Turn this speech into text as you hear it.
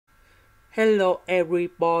Hello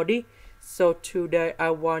everybody. So today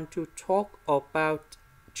I want to talk about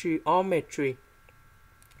geometry.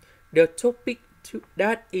 The topic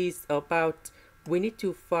that is about we need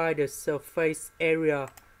to find the surface area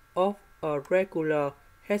of a regular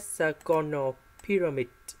hexagonal pyramid.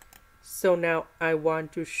 So now I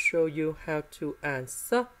want to show you how to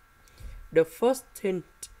answer. The first thing,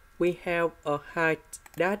 we have a height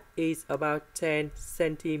that is about 10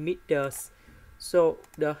 centimeters. So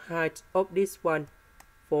the height of this one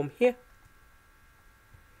from here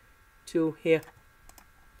to here.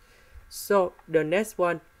 So the next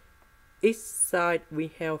one, each side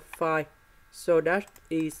we have 5. So that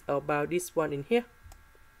is about this one in here.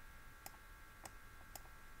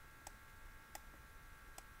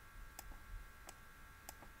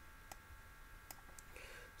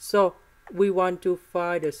 So we want to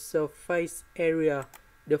find the surface area.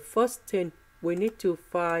 The first thing, we need to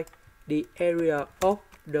find the area of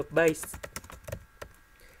the base.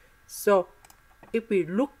 So if we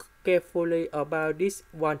look carefully about this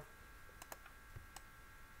one,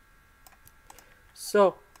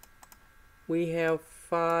 so we have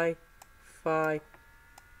 5, 5,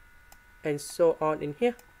 and so on in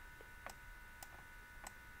here.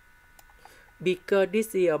 Because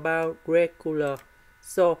this is about regular,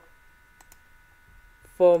 so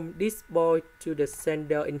from this point to the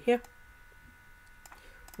center in here,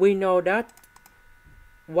 we know that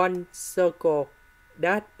one circle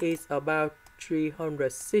that is about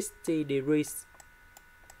 360 degrees.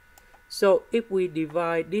 So if we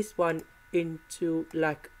divide this one into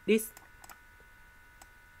like this,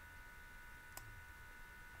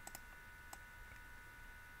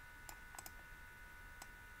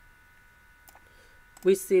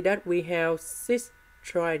 we see that we have 6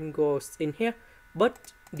 triangles in here,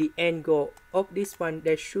 but the angle of this one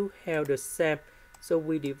they should have the same. So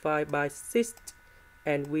we divide by 6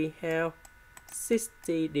 and we have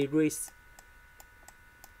 60 degrees.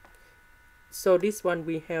 So this one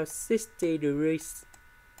we have 60 degrees.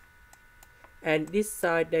 And this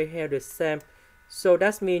side they have the same. So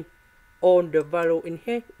that means all the value in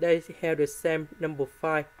here they have the same number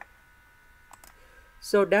 5.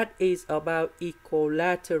 So that is about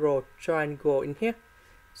equilateral triangle in here.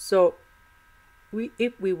 So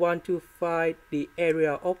if we want to find the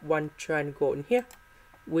area of one triangle in here,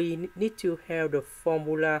 we need to have the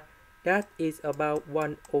formula that is about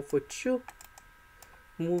 1/2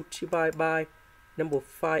 multiplied by number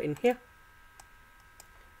 5 in here,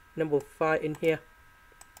 number 5 in here,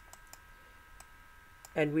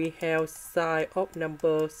 and we have side of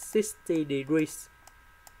number 60 degrees.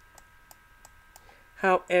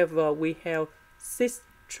 However, we have 6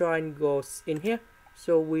 triangles in here,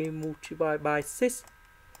 so we multiply by 6,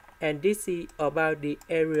 and this is about the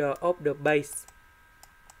area of the base.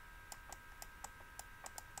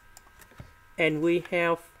 And we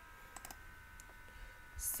have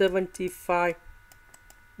 75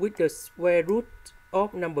 with the square root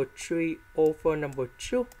of number 3 over number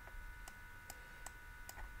 2,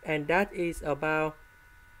 and that is about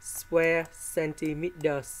square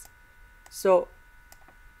centimeters. So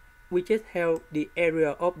we just have the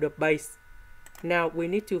area of the base. Now we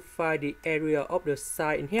need to find the area of the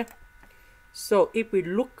side in here. So if we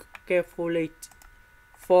look carefully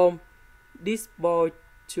from this point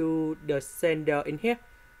to the center in here,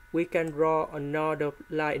 we can draw another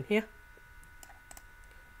line in here.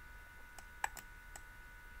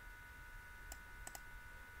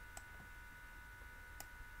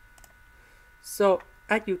 So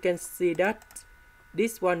as you can see that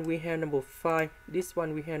this one we have number 5, this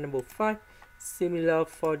one we have number 5, similar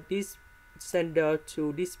for this center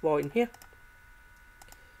to this point in here.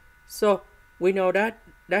 So we know that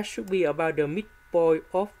that should be about the midpoint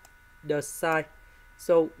of the side.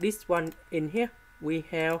 So this one in here we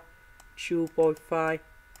have 2.5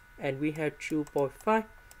 and we have 2.5.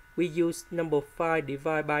 We use number 5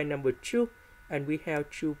 divided by number 2 and we have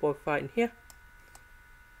 2.5 in here.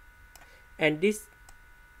 And this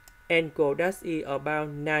angle that is about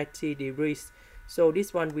 90 degrees. So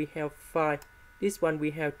this one we have 5, this one we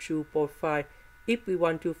have 2.5. If we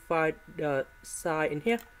want to find the side in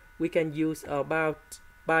here, we can use about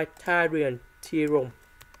Pythagorean theorem.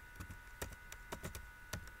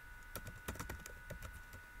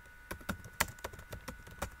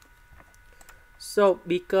 So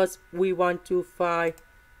because we want to find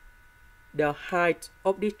the height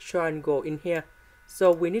of this triangle in here,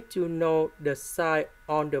 so we need to know the side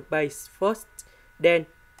on the base first. Then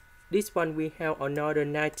this one we have another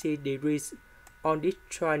 90 degrees on this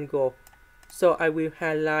triangle. So I will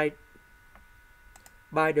highlight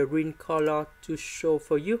by the green color to show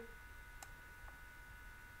for you.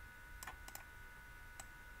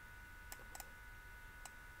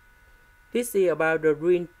 this is about the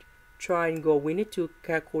green triangle we need to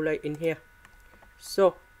calculate in here.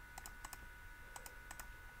 So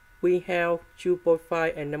we have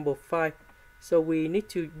 2.5 and number 5. So we need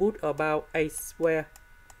to put about 8 square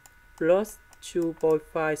plus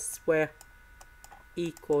 2.5 square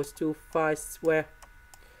equals to 5 square.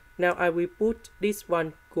 Now I will put this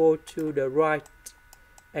one go to the right,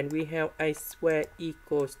 and we have 8 square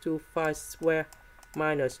equals to 5 square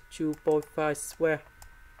minus 2.5 square.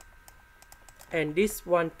 And this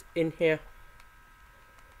one in here,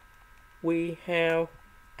 we have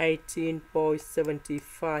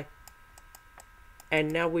 18.75.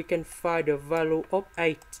 And now we can find the value of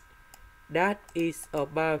 8. That is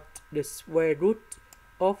about the square root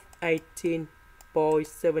of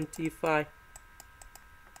 18.75.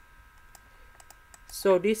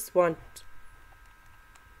 So this one,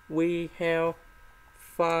 we have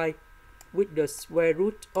 5 with the square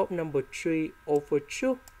root of number 3 over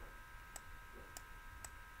 2.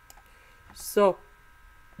 So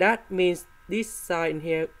that means this side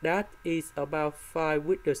here, that is about 5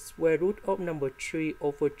 with the square root of number 3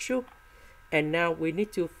 over 2. And now we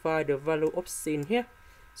need to find the value of c in here.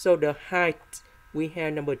 So the height, we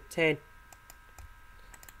have number 10.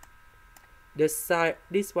 The side,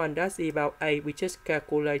 this one, that's about 8. We just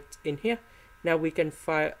calculate in here. Now we can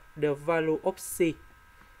find the value of c.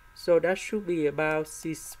 So that should be about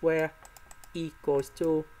c square equals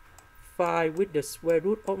to 5 with the square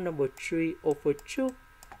root of number 3 over 2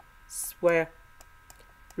 square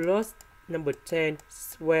plus number 10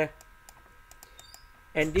 square.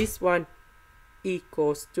 And this one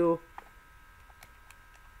equals to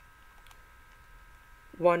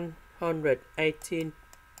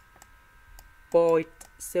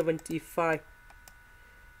 118.75.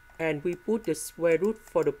 And we put the square root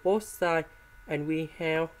for the both sides, and we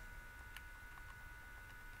have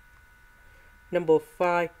number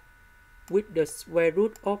 5 with the square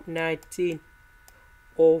root of 19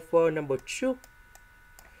 over number 2.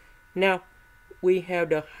 Now we have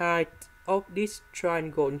the height of this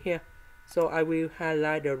triangle in here. So I will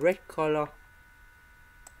highlight the red color.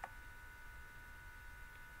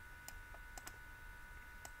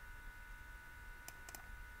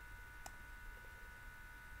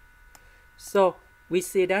 So we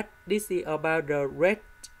see that this is about the red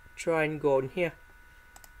triangle in here.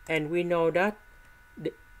 And we know that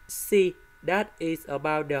the C, that is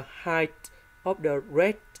about the height of the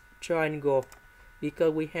red triangle,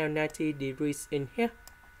 because we have 90 degrees in here.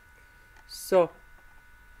 So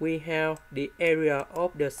we have the area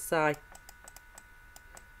of the side,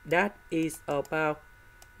 that is about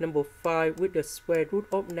number 5 with the square root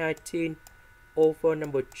of 19 over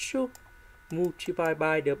number 2 multiplied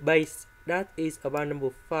by the base, that is about number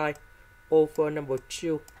 5 over number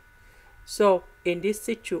 2. So in this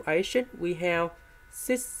situation, we have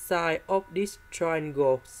 6 sides of these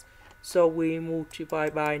triangles. So we multiply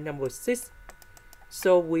by number 6.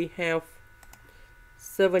 So we have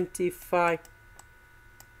 75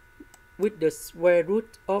 with the square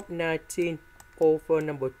root of 19 over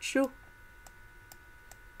number 2.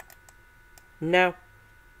 Now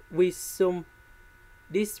we sum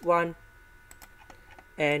this one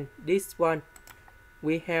and this one.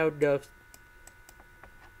 We have the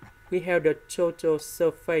total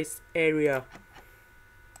surface area.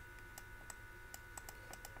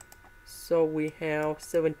 So we have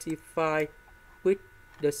 75 with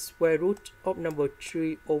the square root of number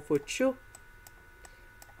 3 over 2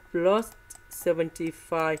 plus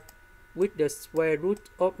 75 with the square root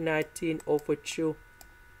of 19 over 2.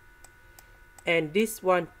 And this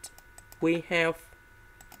one, we have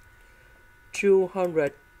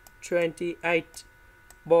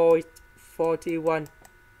 228.41.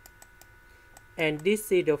 And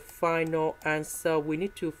this is the final answer we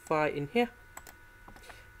need to find in here.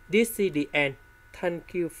 This is the end.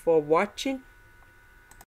 Thank you for watching.